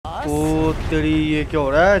ओ तेरी, ये क्या हो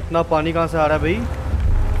रहा है? इतना पानी कहाँ से आ रहा है भाई?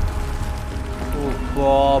 ओ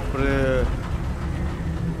बाप रे,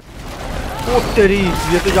 ओ तेरी,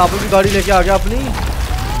 ये तो जहाँ पे भी गाड़ी लेके आ गया अपनी।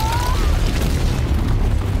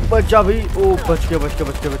 बचा भाई, ओ बच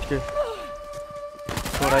के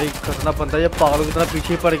थोड़ा ही खतरनाक बनता है ये, पागलों की तरह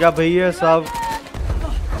पीछे पड़ गया भाई ये सब।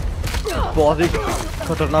 बहुत ही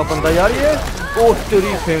खतरनाक बनता है यार ये। ओ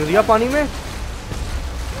तेरी, फेंक दिया पानी में।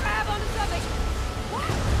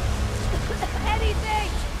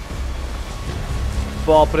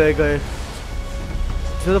 बाप रे, गए,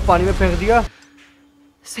 इसे तो पानी में फेंक दिया।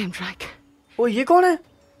 Same Drake. ओ ये कौन है?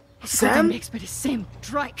 Sam? But it's same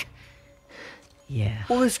Drake.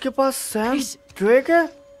 Yeah. ओ इसके पास सैम ड्रेक है।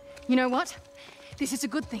 You know what? This is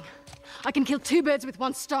a good thing. I can kill two birds with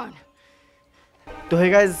one stone. तो हे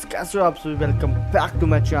गाइस, कैसे हो आप सभी? Welcome back to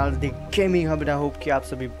my channel the gaming hub. I hope कि आप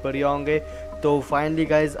सभी बढ़िया होंगे। तो फाइनली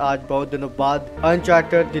गाइस, आज बहुत दिनों बाद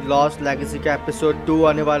अनचार्टेड द लॉस्ट लेगेसी का एपिसोड 2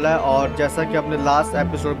 आने वाला है। और जैसा कि आपने लास्ट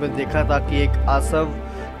एपिसोड में देखा था कि एक आसव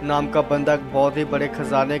नाम का बंदा बहुत ही बड़े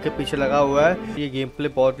खजाने के पीछे लगा हुआ है। ये गेम प्ले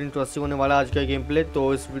बहुत इंटरेस्टिंग होने वाला है आज का गेम प्ले,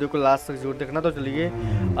 तो इस वीडियो को लास्ट तक जरूर देखना। तो चलिए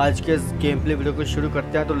आज के इस गेम प्ले वीडियो को शुरू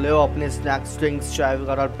करते हैं। तो ले अपने स्नैक्स, ड्रिंक्स, चाय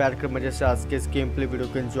वगैरह और बैठ कर मजे से आज के इस गेम प्ले वीडियो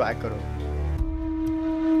को एंजॉय करो।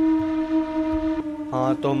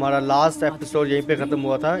 हाँ, तो हमारा लास्ट एपिसोड यहीं पे ख़त्म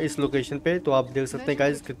हुआ था, इस लोकेशन पे। तो आप देख सकते हैं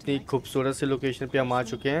गाइस, कितनी खूबसूरत सी लोकेशन पे हम आ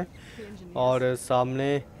चुके हैं। और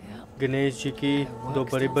सामने गणेश जी की दो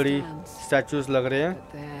बड़ी बड़ी स्टैचूज लग रहे हैं।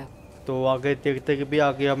 तो आगे देखते कि भी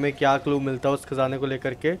आगे हमें क्या क्लू मिलता है उस खजाने को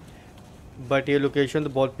लेकर के। बट ये लोकेशन तो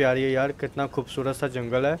बहुत प्यारी है यार, कितना खूबसूरत सा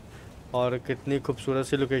जंगल है और कितनी खूबसूरत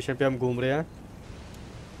सी लोकेशन पे हम घूम रहे हैं।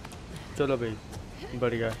 चलो भाई,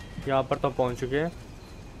 बढ़िया, यहाँ पर तो हम पहुँच चुके हैं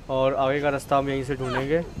और आगे का रास्ता हम यहीं से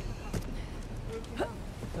ढूंढेंगे।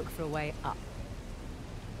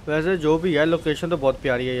 वैसे जो भी है, लोकेशन तो बहुत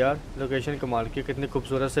प्यारी है यार, लोकेशन कमाल की, कितने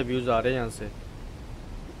खूबसूरत से व्यूज़ आ रहे हैं यहाँ से।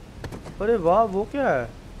 अरे वाह, वो क्या है?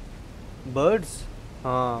 बर्ड्स।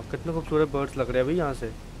 हाँ, कितने खूबसूरत बर्ड्स लग रहे हैं भाई यहाँ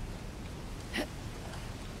से।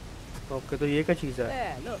 ओके, तो ये क्या चीज़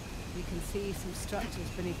है?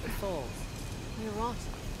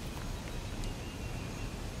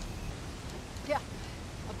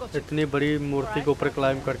 इतनी बड़ी मूर्ति के ऊपर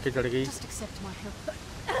क्लाइंब करके चढ़ गई।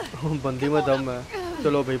 बंदी में दम है।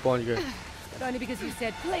 चलो भाई, पहुंच गए।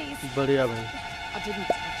 बढ़िया भाई।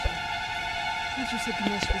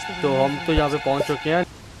 तो हम तो यहाँ पे पहुंच चुके हैं।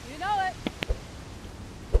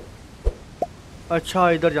 अच्छा,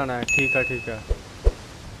 इधर जाना है, ठीक है ठीक है।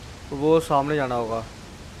 वो सामने जाना होगा।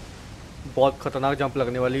 बहुत खतरनाक जंप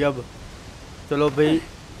लगने वाली है अब। चलो भाई,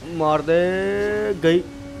 मार दे। गई,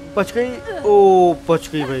 बच गई। ओ बच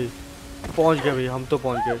गई भाई, पहुंच गए भाई, हम तो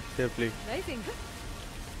पहुंच गए सेफली।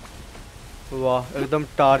 वाह, एकदम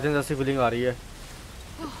टार्जन जैसी फीलिंग आ रही है।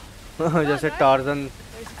 जैसे टार्जन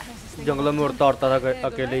जंगलों में उड़ता उड़ता था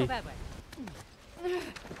अकेले ही।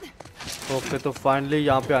 ओके, तो फाइनली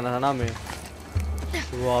यहाँ पे आना था ना हमें।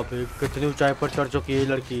 वाह भाई, कितनी ऊंचाई पर चढ़ चुकी है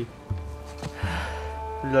लड़की।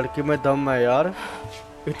 लड़की में दम है यार,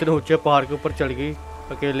 इतने ऊंचे पहाड़ के ऊपर चढ़ गई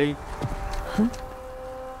अकेले ही।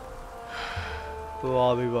 तो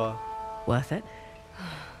वाह भी वाह,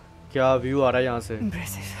 क्या व्यू आ रहा है यहाँ से।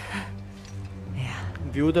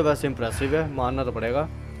 व्यू तो वैसे इम्प्रेसिव है, मानना तो पड़ेगा।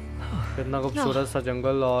 कितना खूबसूरत सा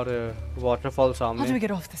जंगल और वाटरफॉल सामने।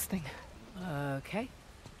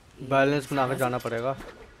 बैलेंस बना कर जाना पड़ेगा।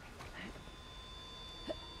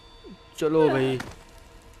 चलो भाई,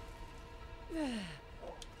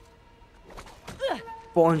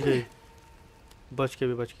 पहुंच गई। बच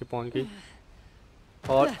के पहुंच गई।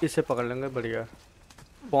 और इसे पकड़ लेंगे, बढ़िया,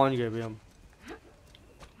 पहुंच गए भी हम।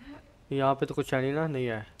 यहाँ पे तो कुछ है नहीं ना? नहीं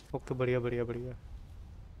है। ओके, बढ़िया बढ़िया बढ़िया।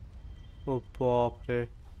 ओ बाप रे,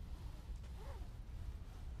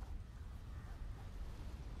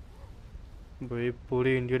 भाई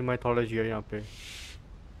पूरी इंडियन माइथोलॉजी है यहाँ पे।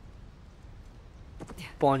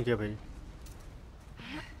 पहुंच गए भाई।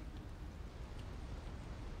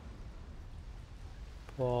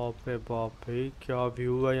 बाप रे बाप भाई, क्या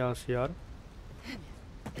व्यू है यहाँ से यार।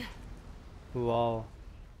 वाह,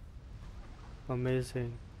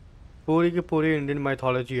 अमेजिंग। पूरी की पूरी इंडियन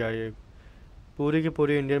माइथोलॉजी है ये, पूरी की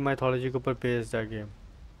पूरी इंडियन माइथोलॉजी के ऊपर बेस्ड है गेम।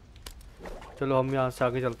 चलो हम यहाँ से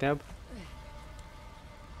आगे चलते हैं अब।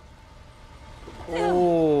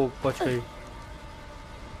 ओ बच गई।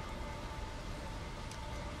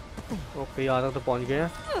 ओके, यहाँ तक तो पहुँच गए हैं।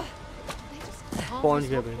 पहुँच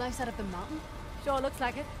गए भाई।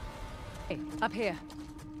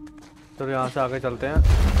 चलो यहाँ से आगे चलते हैं।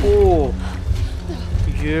 ओ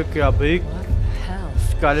ये क्या भाई,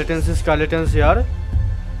 स्केलेटन्स यार।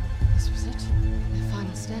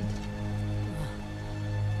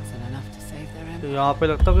 यहाँ पे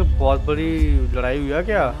लगता है कि बहुत बड़ी लड़ाई हुई है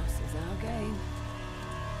क्या? Loss is our game.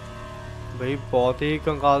 भाई बहुत ही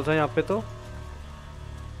कंकाल था यहाँ पे, तो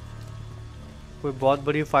कोई बहुत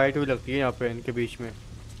बड़ी फाइट हुई लगती है यहाँ पे इनके बीच में।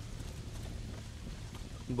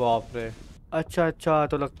 बाप रे। अच्छा अच्छा,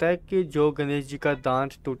 तो लगता है कि जो गणेश जी का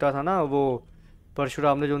दांत टूटा था ना, वो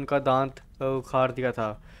परशुराम ने जो उनका दांत उखाड़ दिया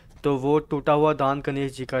था, तो वो टूटा हुआ दांत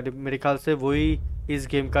गणेश जी का, मेरे ख्याल से वही इस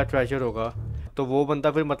गेम का ट्रेजर होगा। तो वो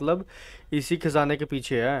बंदा फिर मतलब इसी खजाने के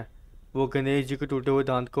पीछे है, वो गणेश जी के टूटे हुए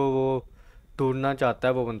दांत को वो ढूंढना चाहता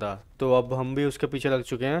है वो बंदा। तो अब हम भी उसके पीछे लग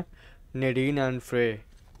चुके हैं, नेडीन एंड फ्रे।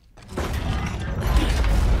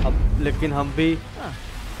 अब लेकिन हम भी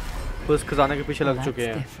उस खजाने के पीछे Well, लग चुके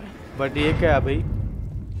that's हैं। different. बट ये क्या है भाई?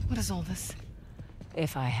 What is all this?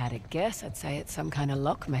 If I had a guess, I'd say it's some kind of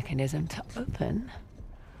lock mechanism to open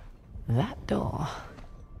that door.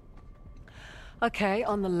 Okay,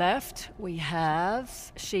 on the left we have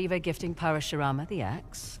Shiva gifting Parashurama the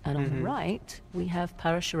axe, and on the right we have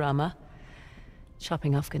Parashurama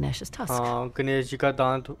chopping off Ganesh's tusk. हाँ, गणेश जी का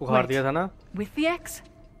दांत उखाड़ दिया था ना। With the axe?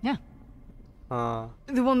 Yeah. हाँ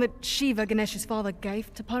The one that Shiva, Ganesh's father,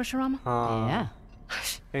 gave to Parashurama? हाँ, Yeah,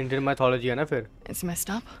 Indian mythology है ना फिर। It's messed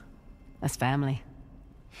up. that's family.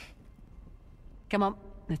 Come on,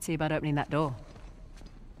 let's see about opening that door.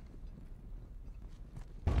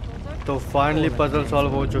 तो फाइनली पजल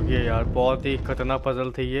सॉल्व हो चुकी है यार, बहुत ही खतरनाक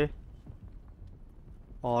पजल थी ये,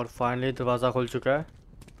 और फाइनली दरवाज़ा खुल चुका है।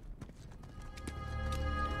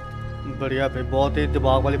 बढ़िया भाई, बहुत ही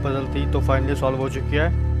दिमाग वाली पजल थी, तो फाइनली सॉल्व हो चुकी है।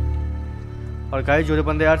 और गाइस, जो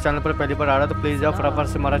बंदे यार चैनल पर पहली बार आ रहा है तो प्लीज़ यार फटाफट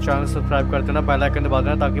से हमारा चैनल सब्सक्राइब कर देना, बेल आइकन दबा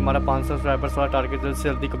देना, ताकि हमारा 500 सब्सक्राइबर्स वाला टारगेट जल्द से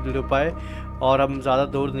जल्दी कंप्लीट हो पाए। और हम ज़्यादा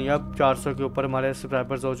दूर नहीं है, अब 400 के ऊपर हमारे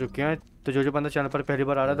सब्सक्राइबर्स हो चुके हैं। तो जो बंदा चैनल पर पहली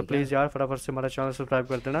बार आ रहा है तो प्लीज़ यार फटाफट से हमारा चैनल सब्सक्राइब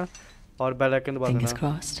कर देना और बेल आइकन दबा Fingers देना,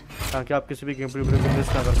 crossed. ताकि आप किसी भी गेम वीडियो को मिस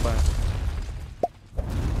ना कर पाएँ।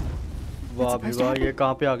 वाह भाई वाह, ये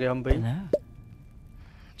कहाँ पे आ गए हम भाई? Hello.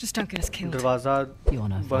 Just don't get us killed. दरवाज़ा You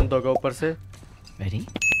wanna बंद हो गया ऊपर से, ready?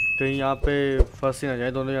 कहीं यहाँ पे फंस ही ना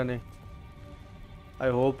जाए दोनों जाने। आई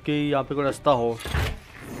होप कि यहाँ पे कोई रास्ता हो।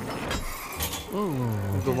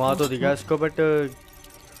 घुमा तो दिया इसको, बट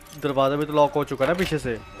दरवाज़ा भी तो लॉक हो चुका है ना पीछे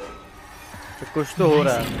से, तो कुछ तो हो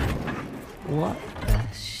रहा है। What the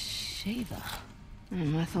Shiva?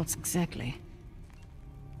 My thoughts exactly.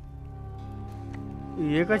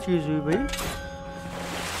 ये क्या चीज़ हुई भाई?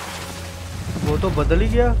 वो तो बदल ही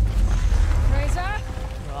गया। Fraser?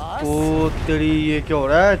 ओ तेरी, ये क्या हो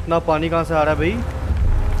रहा है? इतना पानी कहाँ से आ रहा है भाई?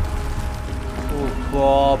 ओ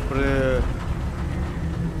बाप रे,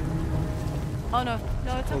 Oh no,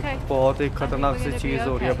 no, it's okay. बहुत ही खतरनाक सी चीज़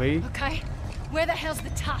हो रही है भाई। Okay. Where the hell's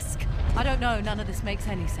the tusk? I don't know, none of this makes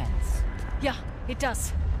any sense. Yeah, it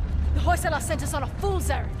does. The Hoysala sent us on a fool's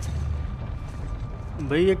errand.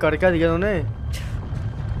 भाई ये कर क्या दिया उन्होंने?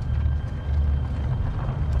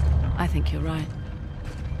 I think you're right.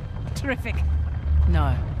 Terrific. No,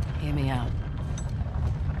 hear me out.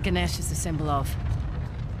 Ganesh is the symbol of,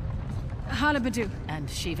 Halabadu. and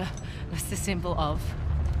Shiva was the symbol of,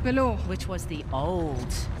 Below. which was the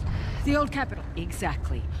old. The old capital.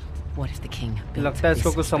 Exactly. What if the king built लगता है इसको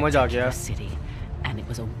this कुछ समझ आ गया। spectacular city, and it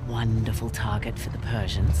was a wonderful target for the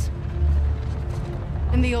Persians?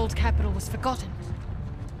 And the old capital was forgotten.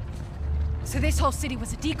 So this whole city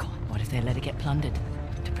was a decoy. What if they let it get plundered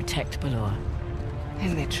to protect Balor?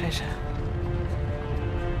 And their treasure.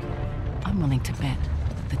 I'm willing to bet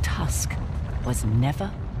the tusk was never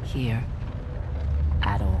here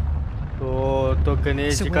at all. तो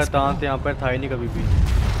Ganesh So जी का where's दांत Balor? यहाँ पर था ही नहीं कभी भी।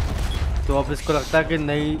 तो अब इसको लगता है कि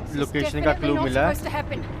नई लोकेशन का क्लू मिला है,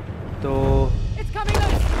 तो It's coming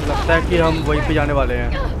loose. लगता है कि हम वहीं पे जाने वाले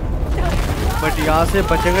हैं। बट यहाँ से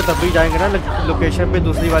बचेंगे तभी जाएंगे ना लोकेशन पे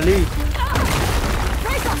दूसरी वाली।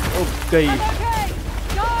 ओ गई, Okay.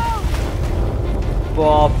 Go.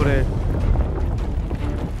 बाप रे।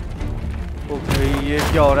 ओ भाई ये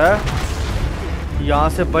क्या हो रहा है? यहाँ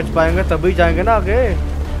से बच पाएंगे तभी जाएंगे ना आगे।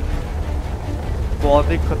 बहुत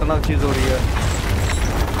ही खतरनाक चीज़ हो रही है।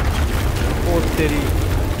 ओ तेरी,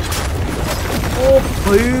 ओ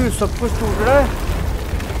भाई सब कुछ टूट रहा है।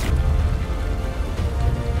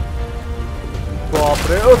 बाप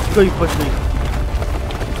रे, ओ गई, बच गई।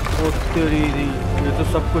 ओ तेरी दी, ये तो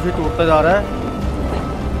सब कुछ ही टूटता जा रहा है।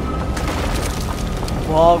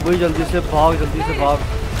 भाग भाई, जल्दी से भाग, जल्दी से भाग,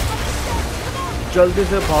 जल्दी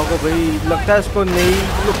से भागो भाई। लगता है इसको नई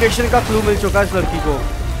लोकेशन का क्लू मिल चुका है इस लड़की को,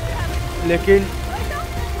 लेकिन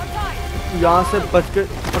यहाँ से बच के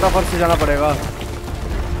फटाफट से जाना पड़ेगा।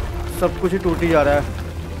 सब कुछ ही टूट ही जा रहा है।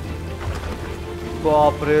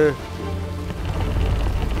 बाप रे,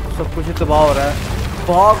 सब कुछ ही तबाह हो रहा है।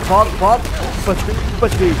 भाग भाग भाग, बच गई,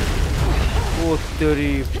 बच गई। ओ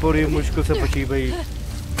तेरी, बड़ी मुश्किल से बची भाई।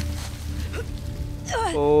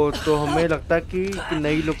 ओ तो हमें लगता है कि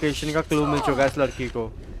नई लोकेशन का क्लू मिल चुका है इस लड़की को,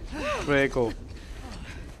 प्रे को।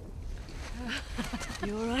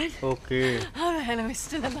 Okay Hello is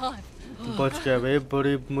still alive. बच गए भाई,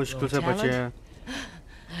 बड़ी मुश्किल से बचे हैं।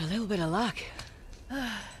 A little bit of luck.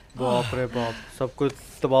 बाप रे बाप, सब कुछ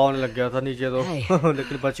तबाह होने लग गया था नीचे तो।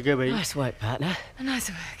 लेकिन बच गए भाई। Nice work, partner. Nice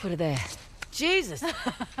work. Put it there. Jesus,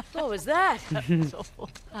 what was that?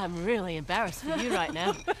 I'm really embarrassed for you right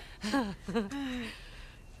now.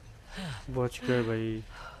 बच गए भाई।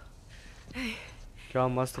 क्या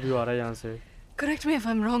मस्त व्यू आ रहा है यहाँ से। Correct me if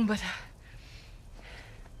I'm wrong, but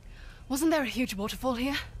wasn't there a huge waterfall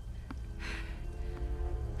here?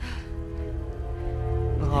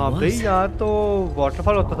 हाँ भाई, यहाँ तो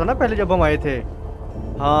वाटरफॉल होता था ना पहले जब हम आए थे।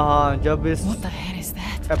 हाँ हाँ, जब इस What the hell is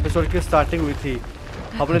that? Episode की स्टार्टिंग हुई थी,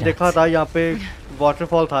 हमने देखा था यहाँ पे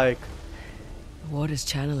वाटरफॉल था एक। Water's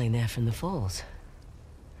channeling there from the falls.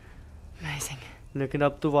 Amazing. लेकिन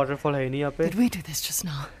अब तो वाटरफॉल है ही नहीं यहाँ पे। Did we do this just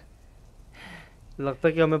now? लगता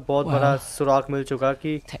है कि हमें बहुत Well, बड़ा सुराग मिल चुका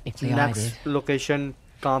कि technically I नेक्स्ट लोकेशन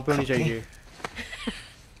कहाँ पे होनी चाहिए।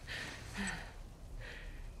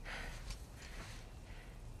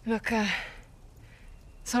 Look,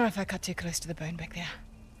 sorry if I cut too close to the bone back there.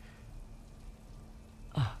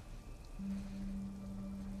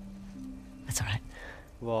 That's all right.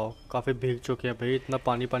 वाह, काफी भीग चुके हैं भाई, इतना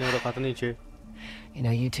पानी पानी हो रखा था नीचे। You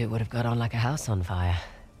know, you two would have got on like a house on fire.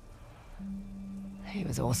 He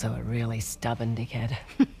was also a really stubborn dickhead.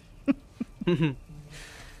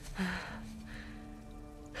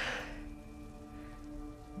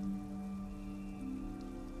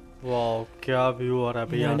 वाह, क्या व्यू आ रहा है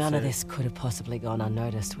भाई You know, यहाँ none of से। this could have possibly gone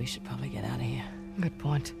unnoticed. We should probably get out of here. Good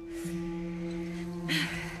point.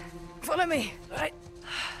 Follow me. Right.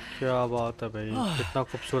 क्या बात है भाई, कितना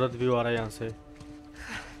खूबसूरत व्यू आ रहा है यहाँ से।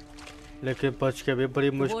 लेकिन बच के भी बड़ी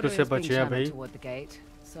The मुश्किल water से is being बचे हैं channeled भाई। toward the gate,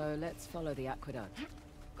 so let's follow the aqueduct.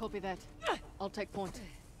 Copy that. I'll take point.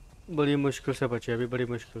 बड़ी मुश्किल से बचे अभी, बड़ी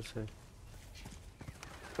मुश्किल से।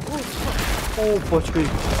 ओ बच गई।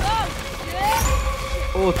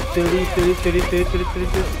 ओ तेरी तेरी तेरी तेरी तेरी तेरी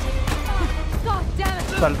तेरी। God damn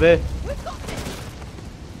it! चल बे।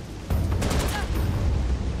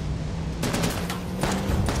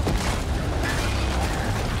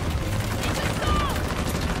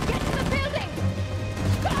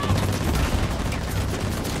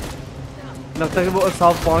 लगता है कि वो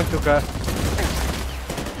साफ पहुंच चुका है।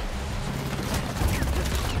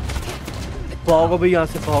 भागो भाई यहाँ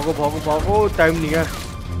से, भागो भागो भागो, टाइम नहीं है।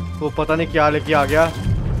 वो पता नहीं क्या लेके आ गया।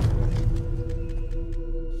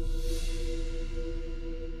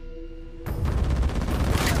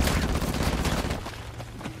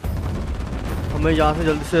 हमें यहाँ से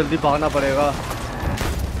जल्दी भागना पड़ेगा।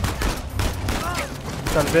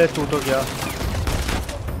 चल बे, तू तो गया।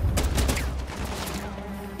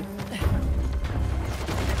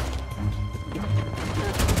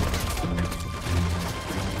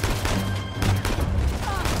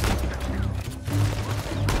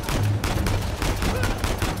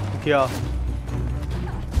 क्या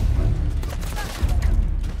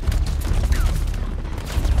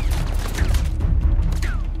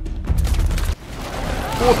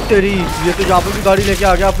ओ तेरी, ये तो यहाँ पे भी गाड़ी लेके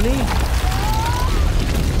आ गया अपनी।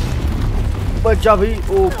 बच्चा भाई,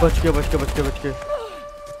 ओ बच के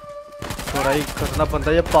थोड़ा ही खतरनाक बनता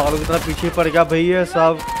है ये, पागलों की तरह पीछे पड़ गया भाई ये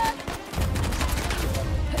सब।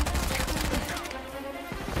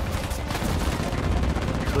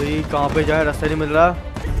 भाई कहाँ पे जाए, रास्ता नहीं मिल रहा।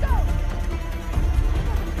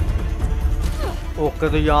 ओके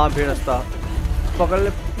तो यहाँ भी रास्ता पकड़ ले,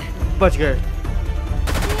 बच गए।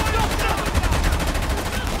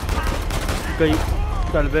 गई,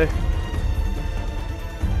 चल बे।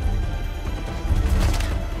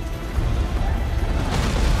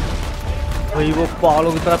 भाई वो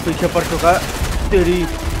पागलों की तरह पीछे पड़ चुका है तेरी।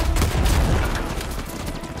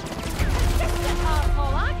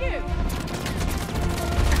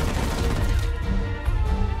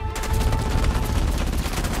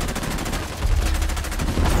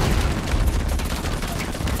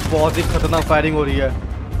 बहुत ही खतरनाक फायरिंग हो रही है।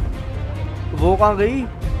 वो कहाँ गई?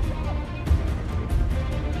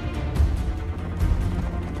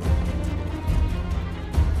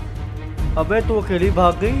 अबे तू अकेली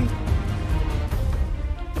भाग गई।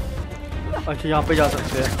 अच्छा यहाँ पे जा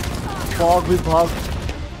सकते हैं, भाग भी भाग।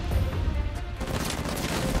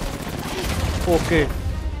 ओके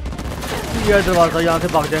ये दरवाजा, यहाँ से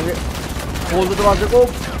भाग जाएंगे। खोल दो दरवाजे को।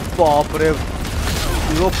 बाप रे,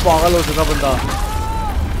 वो पागल हो चुका बंदा।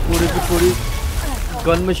 पूरी की पूरी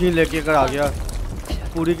गन मशीन लेके कर आ गया,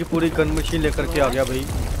 पूरी की पूरी गन मशीन लेकर के आ गया भाई।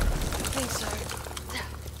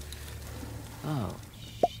 Oh,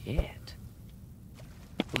 shit.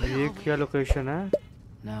 ये क्या लोकेशन है?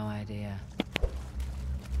 No idea.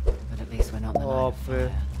 But at least we're not in the line of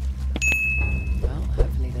fire. Well,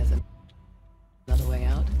 hopefully there's another way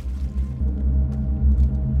out.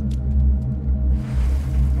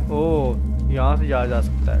 ओह, यहाँ से जाया जा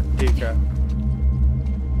सकता है, ठीक है।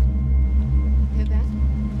 Hear that?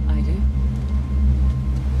 I do.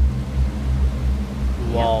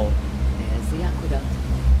 Wow. There's the aqueduct.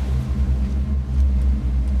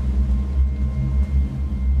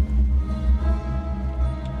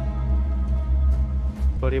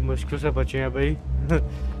 बड़ी मुश्किल से बचे हैं भाई।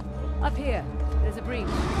 Up here, there's a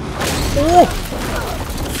breach. ओह,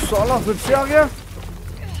 साला फिर से आ गया।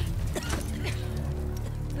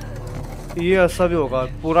 ये ऐसा भी होगा,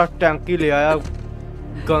 पूरा टैंकी ले आया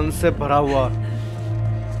गन से भरा हुआ।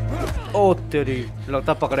 ओ तेरी,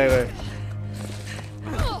 लगता पकड़े गए।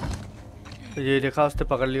 ये देखा, उसने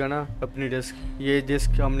पकड़ लिया ना अपनी डिस्क। ये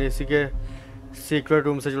डिस्क हमने इसी के सीक्रेट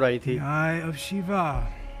रूम से चुराई थी। Eye of Shiva.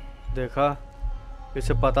 देखा,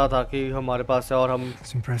 इसे पता था कि हमारे पास है और हम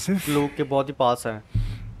It's impressive. लोग के बहुत ही पास हैं।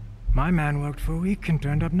 My man worked for a week and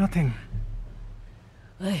turned up nothing.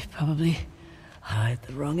 They probably hired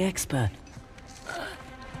the wrong expert.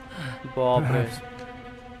 बाप रे। Perhaps.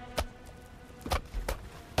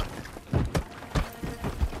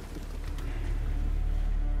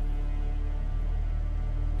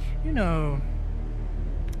 You know,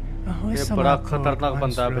 a ये Hoysala बड़ा court खतरनाक once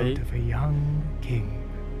बंदा है भाई। wrote of a young king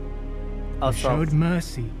who Assam. showed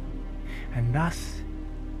mercy and thus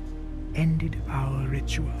ended our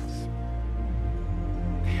rituals.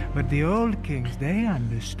 But the old kings, they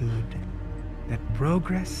understood that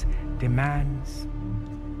progress demands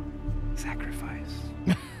sacrifice.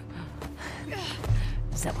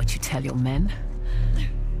 Is that what you tell your men?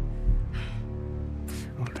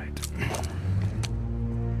 All right.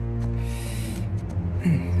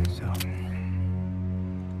 So,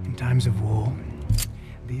 in times of war,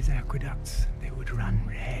 these aqueducts, they would run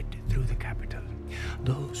red through the capital.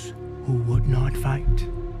 Those who would not fight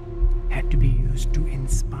had to be used to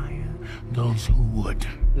inspire those who would.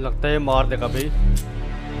 लगता है ये मार देगा भाई।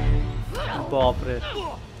 बाप रे।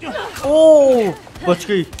 ओह, बच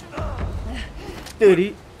गई। तेरी।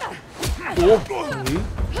 ओह भाई,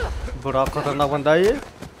 बड़ा खतरनाक बंदा है ये।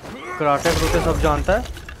 कराटे करूटे सब जानता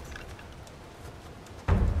है।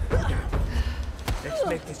 Let's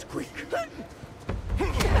make this quick.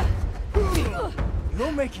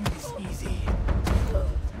 You're making this easy.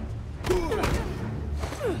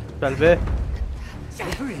 चल बे।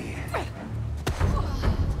 Slippery.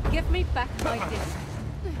 Give me back my disc.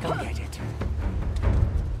 Go get it.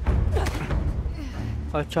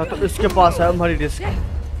 अच्छा, तो इसके पास है हमारी डिस्क।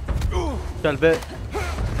 चल बे।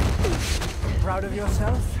 Proud of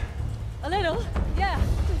yourself? A little, yeah.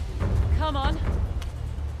 Come on.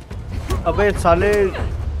 अबे साले,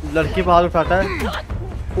 लड़की बाहर उठाता है।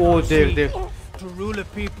 ओ देख देख, To rule a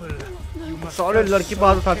people, you must साले लड़की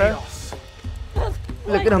बाहर उठाता है।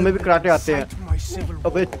 लेकिन हमें भी कराटे आते हैं। fight my civil war.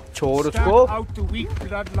 अबे छोड़ Stamp उसको। out the weak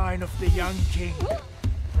bloodline of the young king.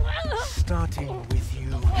 Starting with you.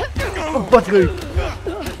 बच गई।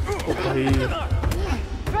 ओ भाई,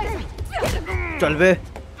 चल बे।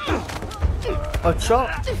 अच्छा,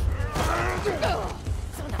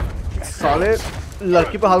 साले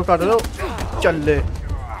लड़की पे हाथ उठाते हो। चल ले,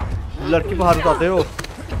 लड़की पे हाथ उठाते हो।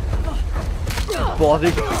 बहुत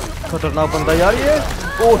ही खतरनाक बंदा यार ये।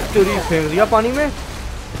 ओ तेरी, फेंक दिया पानी में।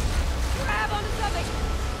 Grab onto something.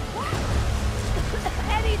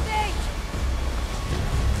 Anything.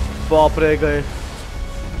 बाप रे, गए।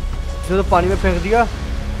 इसे तो पानी में फेंक दिया।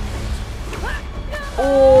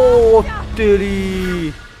 ओ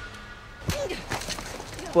तेरी,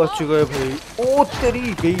 बच गए भाई। ओ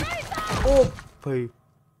तेरी गई। ओ भाई,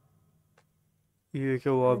 ये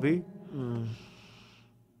क्या हुआ अभी?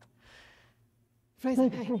 Fraser,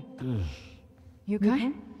 you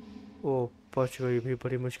okay? ओ बच गई भी,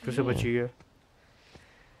 बड़ी मुश्किल से बची है।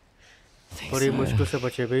 बड़ी मुश्किल से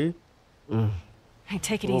बचे भाई। Hey,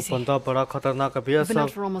 take it वो easy. बंदा बड़ा खतरनाक अभी है We've been out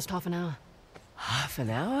सब। for almost half an hour. Half an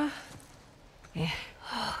hour? Yeah.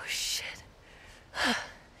 Oh, shit.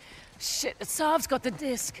 Shit, Saab's got the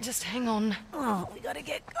disc. Just hang on. Oh, we gotta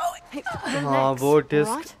get going. Hey, हाँ, relax. वो all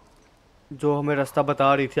disc right? जो हमें रास्ता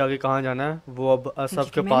बता रही थी आगे कहाँ जाना है, वो अब असफ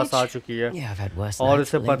के can पास आ manage? चुकी है। Yeah, I've had worse और nights,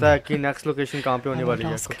 उसे believe पता me. है कि नेक्स्ट लोकेशन कहाँ पे होने I वाली है,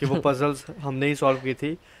 won't ask. क्योंकि वो पजल्स हमने ही सॉल्व की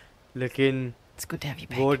थी। लेकिन It's good to have you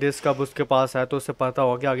back. वो डिस्क अब उसके पास है, तो उसे पता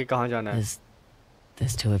होगा कि आगे कहाँ जाना है।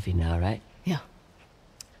 There's two of you now, right? Yeah.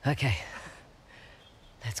 Okay.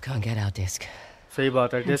 Let's go and get our disc. सही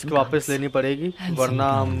बात है, डिस्क some वापस guns. लेनी पड़ेगी, And some वरना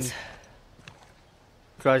हम guns.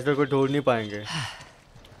 ट्रेजर को ढूंढ नहीं पाएंगे।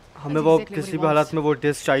 हमें वो किसी भी हालत में वो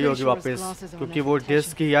डिस्क चाहिए होगी वापस, क्योंकि वो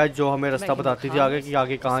डिस्क ही है जो हमें रास्ता बताती थी आगे कि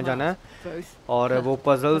आगे कहाँ जाना है। और वो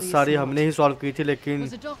पजल सारी हमने ही सॉल्व की थी, लेकिन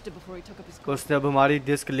उसने अब हमारी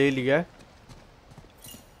डिस्क ले ली है।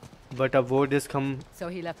 बट अब वो डिस्क हम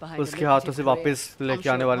उसके हाथों से वापस लेके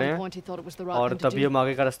आने वाले हैं, और तभी हम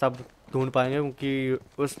आगे का रास्ता ढूंढ पाएंगे, क्योंकि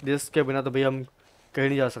उस डिस्क के बिना तो भाई हम कहीं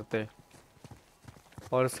नहीं जा सकते।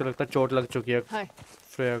 और उससे लगता है चोट लग चुकी है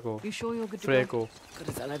फ्रेया को।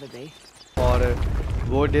 और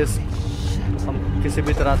वो डिस्क हम किसी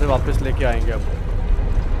भी तरह से वापस लेके आएंगे अब।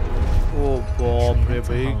 ओ बाप रे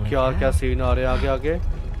भाई, क्या क्या सीन आ रहे हैं आगे आगे।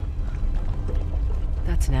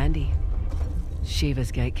 That's Nandi,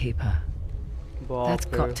 Shiva's gatekeeper. That's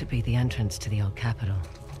बाप got रे। to be the entrance to the old capital.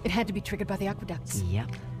 It had to be triggered by the aqueducts.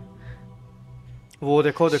 Yep. वो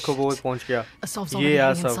देखो देखो वो पहुंच गया। Assault's ये already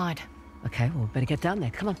यार heading सब inside. Okay, well, better get down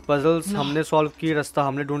there. Come on. Puzzles हमने सॉल्व की, रास्ता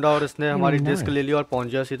हमने ढूंढा, और इसने हमारी know डिस्क it. ले ली और पहुंच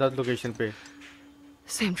गया सीधा लोकेशन पे।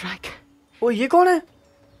 Sam Drake. ओ ये कौन है?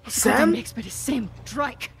 His Sam? goddamn expert is Sam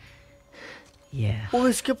Drake. Yeah. ओ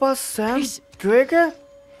इसके पास सैम He's- ड्रेक है।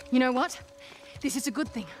 You know what? This is a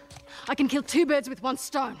good thing. I can kill two birds with one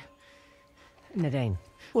stone. Nadine.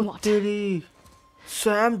 O What? तेरी,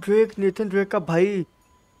 Sam Drake, Nathan Drake का भाई।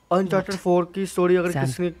 Uncharted 4 की story अगर Sam's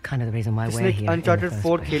किसने kind of the reason why we're किसने here. in the uncharted first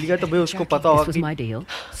 4 place. खेली है तो भाई उसको पता This होगा was कि my deal.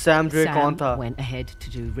 सैम ड्रेक कौन था। Sam went ahead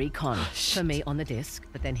to do recon for me on the disc,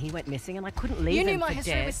 but then he went missing and I couldn't leave You knew him my for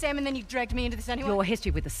history dead. with Sam and then you dragged me into this anyway? Your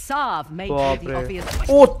history with the Sav made you बाप the रे। obvious.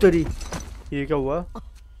 ओ तेरी, ये क्या हुआ?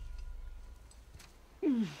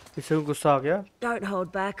 इसे को गुस्सा आ गया। Don't hold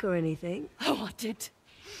back or anything. Oh, I did.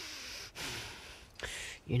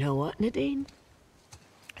 You know what, Nadine?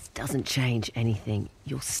 It doesn't change anything.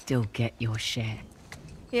 You'll still get your share.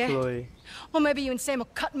 Yeah. Chloe। Or maybe you and Sam will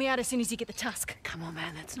cut me out as soon as you get the tusk. Come on,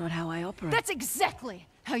 man, that's not how I operate. That's exactly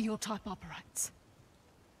how your type operates.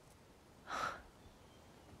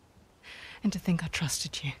 And to think I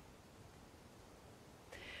trusted you.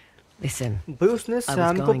 Listen, भाई उसने I was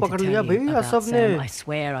Sam को going to पकड़ tell लिया you भाई about Asaf ने। Sam. I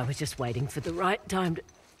swear I was just waiting for the right time to...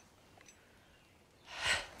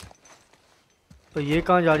 तो ये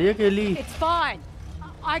कहाँ जा रही है केली? It's fine.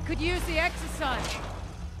 I could use the exercise.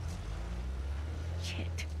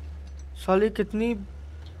 Shit. साली कितनी,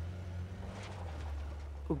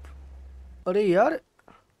 अरे यार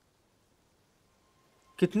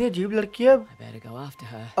कितनी अजीब लड़की है। I better go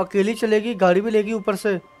after her. अकेली चलेगी, गाड़ी भी लेगी ऊपर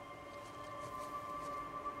से।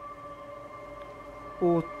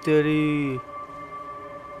 ओ तेरी।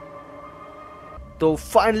 तो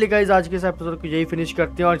फाइनली गाइज आज के इस एपिसोड को यही फिनिश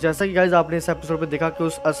करते हैं। और जैसा कि गाइज आपने इस एपिसोड पे देखा कि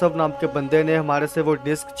उस असफ नाम के बंदे ने हमारे से वो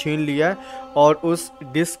डिस्क छीन लिया है, और उस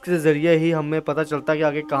डिस्क के ज़रिए ही हमें पता चलता है कि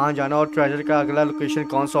आगे कहाँ जाना और ट्रेजर का अगला लोकेशन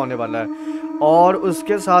कौन सा होने वाला है। और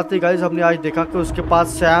उसके साथ ही गाइज हमने आज देखा कि उसके पास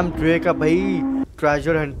सैम ड्रेक का भाई,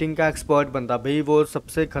 ट्रेजर हंटिंग का एक्सपर्ट बंदा भाई, वो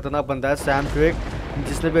सबसे खतरनाक बंदा है सैम ड्रेक।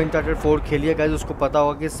 जिसने भी अनचार्टेड 4 खेली है गाइज उसको पता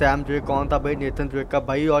होगा कि सैम ड्रेक कौन था भाई, नेथन ड्रेक का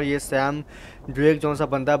भाई। और ये सैम ड्रेक जो सा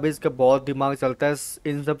बंदा है भाई, इसका बहुत दिमाग चलता है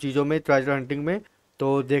इन सब चीज़ों में, ट्रेजर हंटिंग में।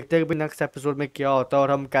 तो देखते हैं कि नेक्स्ट एपिसोड में क्या होता है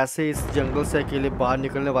और हम कैसे इस जंगल से अकेले बाहर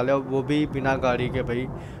निकलने वाले हैं, वो भी बिना गाड़ी के भाई।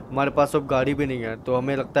 हमारे पास अब गाड़ी भी नहीं है, तो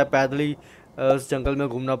हमें लगता है पैदल ही उस जंगल में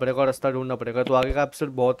घूमना पड़ेगा और रास्ता ढूंढना पड़ेगा। तो आगे का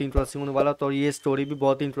एपिसोड बहुत ही इंटरेस्टिंग होने वाला, तो ये स्टोरी भी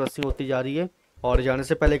बहुत ही इंटरेस्टिंग होती जा रही है। और जाने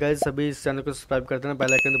से पहले गाइस सभी इस चैनल को सब्सक्राइब कर देना,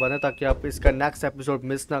 बेल आइकन दबा देना, ताकि आप इसका नेक्स्ट एपिसोड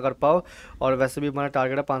मिस ना कर पाओ। और वैसे भी हमारा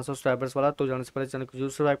टारगेट है 500 सब्सक्राइबर्स वाला, तो जाने से पहले चैनल को जरूर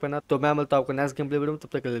सब्सक्राइब करना। तो मैं मिलता हूँ आपको नेक्स्ट गेम प्ले वीडियो में, तब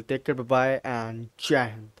तक के लिए टेक केयर, बाय एंड जय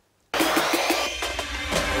हिंद।